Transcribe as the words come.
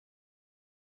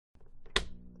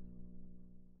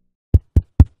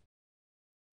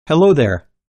Hello there.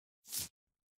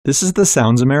 This is the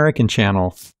Sounds American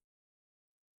channel.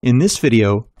 In this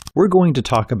video, we're going to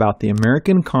talk about the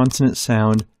American consonant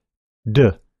sound D,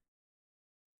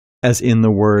 as in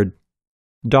the word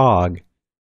dog.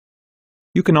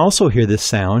 You can also hear this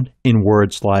sound in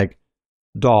words like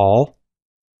doll,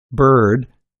 bird,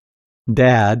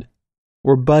 dad,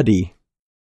 or buddy.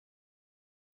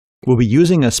 We'll be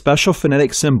using a special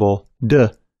phonetic symbol, D,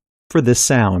 for this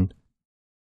sound.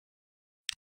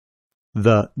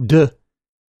 The D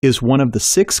is one of the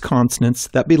 6 consonants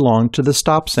that belong to the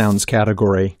stop sounds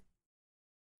category.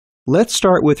 Let's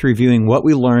start with reviewing what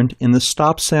we learned in the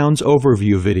stop sounds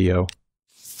overview video.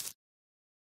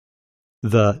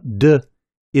 The D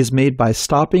is made by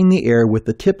stopping the air with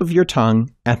the tip of your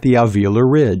tongue at the alveolar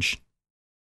ridge.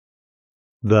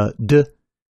 The D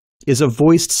is a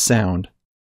voiced sound.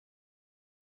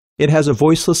 It has a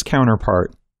voiceless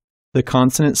counterpart, the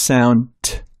consonant sound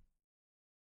T.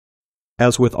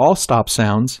 As with all stop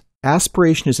sounds,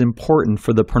 aspiration is important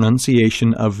for the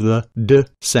pronunciation of the D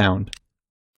sound.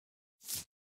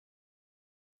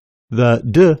 The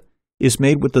D is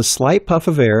made with a slight puff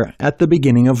of air at the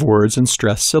beginning of words and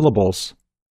stressed syllables.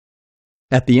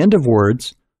 At the end of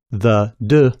words, the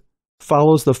D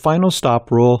follows the final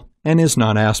stop rule and is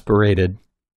not aspirated.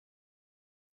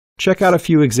 Check out a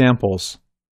few examples.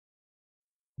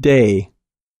 Day,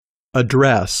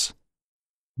 address,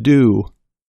 do,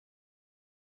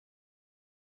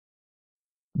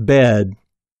 bed,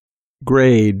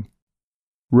 grade,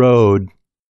 road.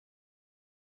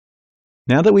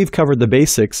 Now that we've covered the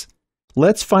basics,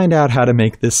 let's find out how to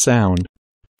make this sound.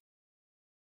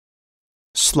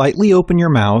 Slightly open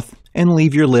your mouth and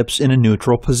leave your lips in a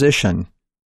neutral position.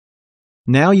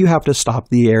 Now you have to stop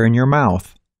the air in your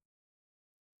mouth.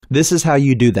 This is how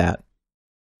you do that.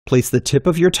 Place the tip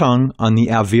of your tongue on the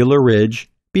alveolar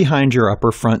ridge behind your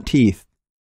upper front teeth.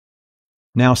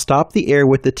 Now stop the air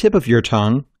with the tip of your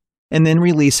tongue and then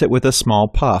release it with a small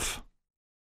puff.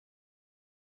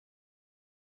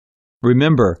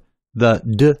 Remember, the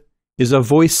D is a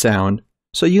voice sound,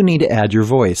 so you need to add your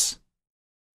voice.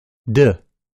 D.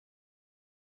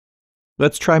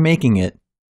 Let's try making it.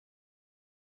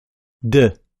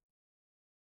 D.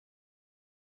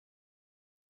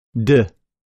 D.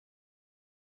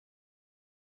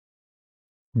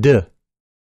 D.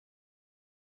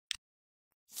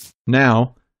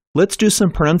 Now, let's do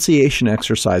some pronunciation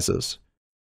exercises.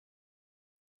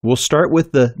 We'll start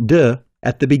with the D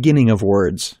at the beginning of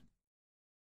words.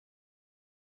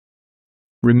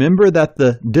 Remember that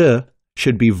the D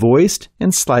should be voiced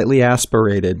and slightly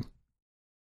aspirated.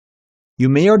 You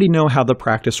may already know how the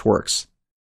practice works.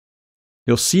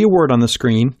 You'll see a word on the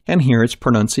screen and hear its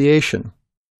pronunciation.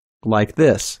 Like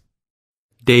this.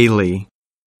 Daily.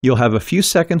 You'll have a few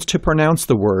seconds to pronounce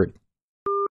the word.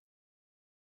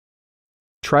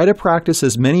 Try to practice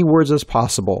as many words as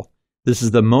possible. This is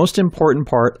the most important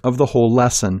part of the whole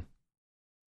lesson.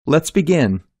 Let's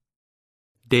begin.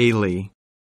 Daily.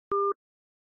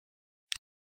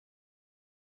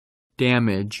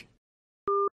 Damage.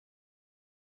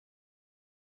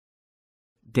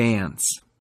 Dance.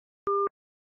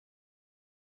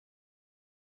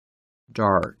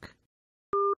 Dark.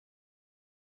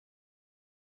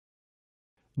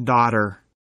 Daughter.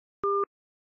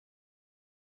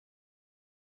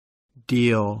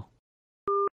 Deal.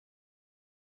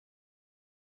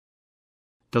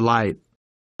 Delight.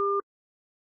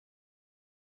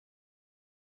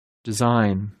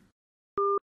 Design.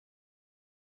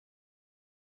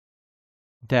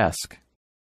 Desk.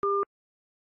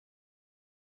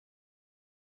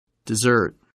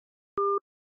 Dessert.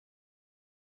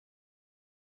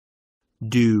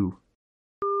 Do.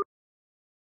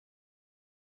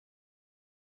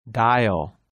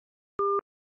 Dial.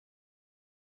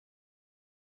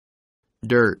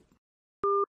 Dirt.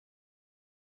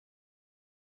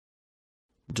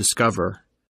 Discover.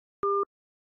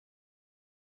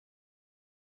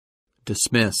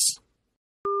 Dismiss.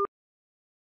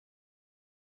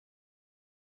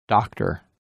 Doctor.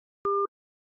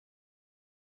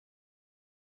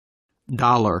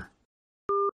 Dollar.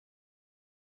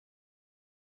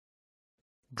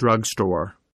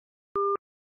 Drugstore.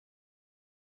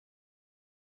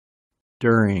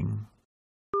 During.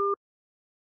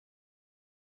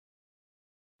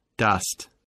 Dust.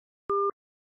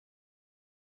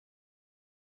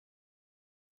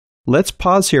 Let's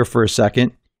pause here for a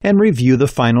second and review the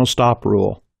final stop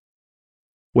rule.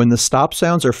 When the stop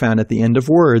sounds are found at the end of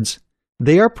words,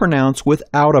 they are pronounced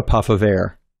without a puff of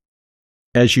air.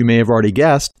 As you may have already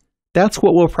guessed, that's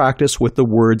what we'll practice with the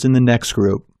words in the next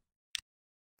group.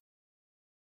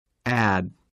 Add.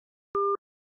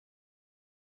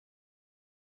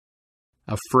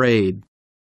 afraid,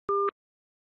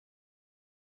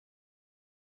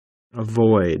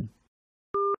 avoid,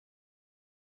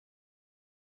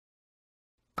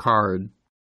 card,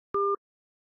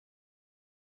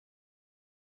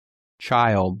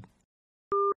 child,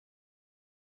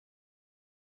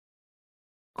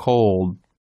 cold,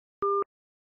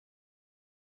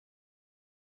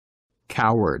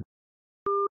 coward,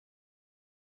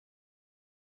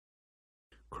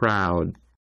 crowd,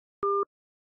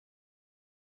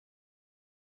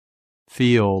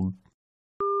 field,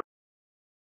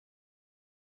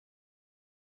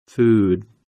 food,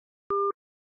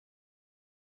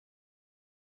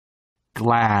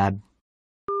 glad,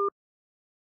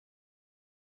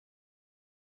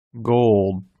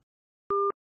 gold,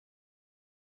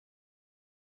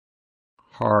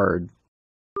 hard,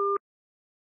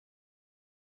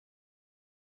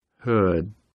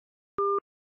 hood,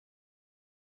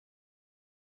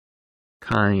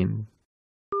 kind,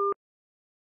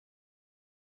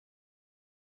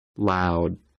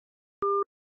 loud,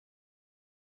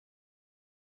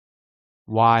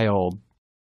 wild,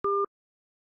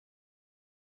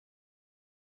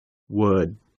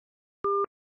 wood,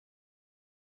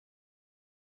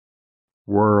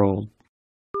 world,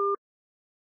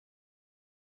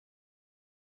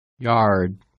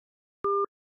 yard.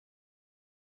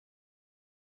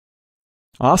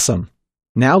 Awesome.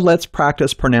 Now let's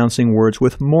practice pronouncing words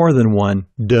with more than one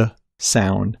D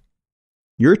sound.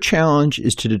 Your challenge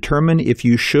is to determine if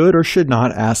you should or should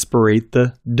not aspirate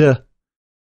the D.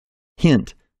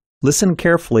 Hint: listen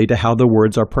carefully to how the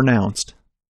words are pronounced.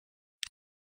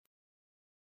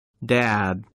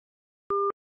 Dad,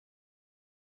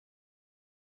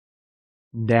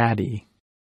 daddy,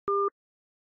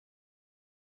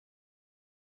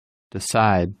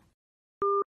 decide,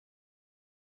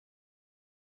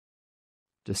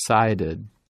 decided,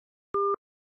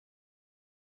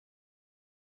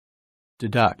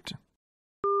 deduct,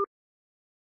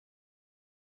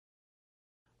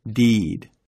 deed,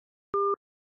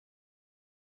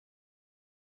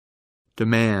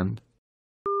 demand,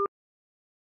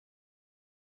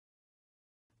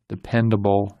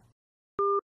 dependable,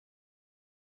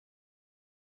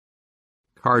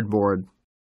 cardboard,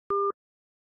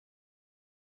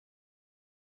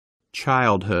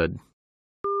 childhood,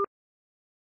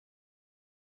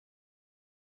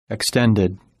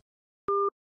 extended,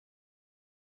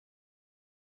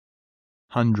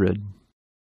 hundred,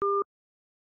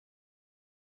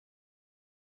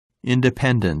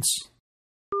 independence,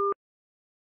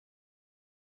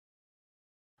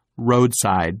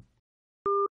 roadside,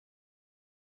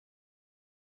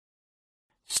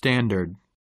 standard.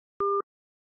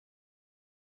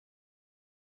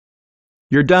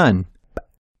 You're done.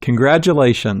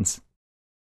 Congratulations.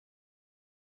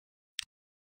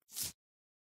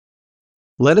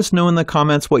 Let us know in the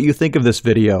comments what you think of this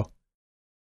video.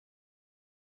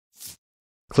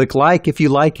 Click like if you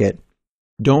like it.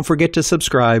 Don't forget to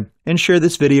subscribe and share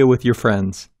this video with your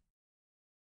friends.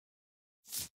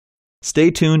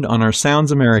 Stay tuned on our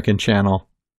Sounds American channel.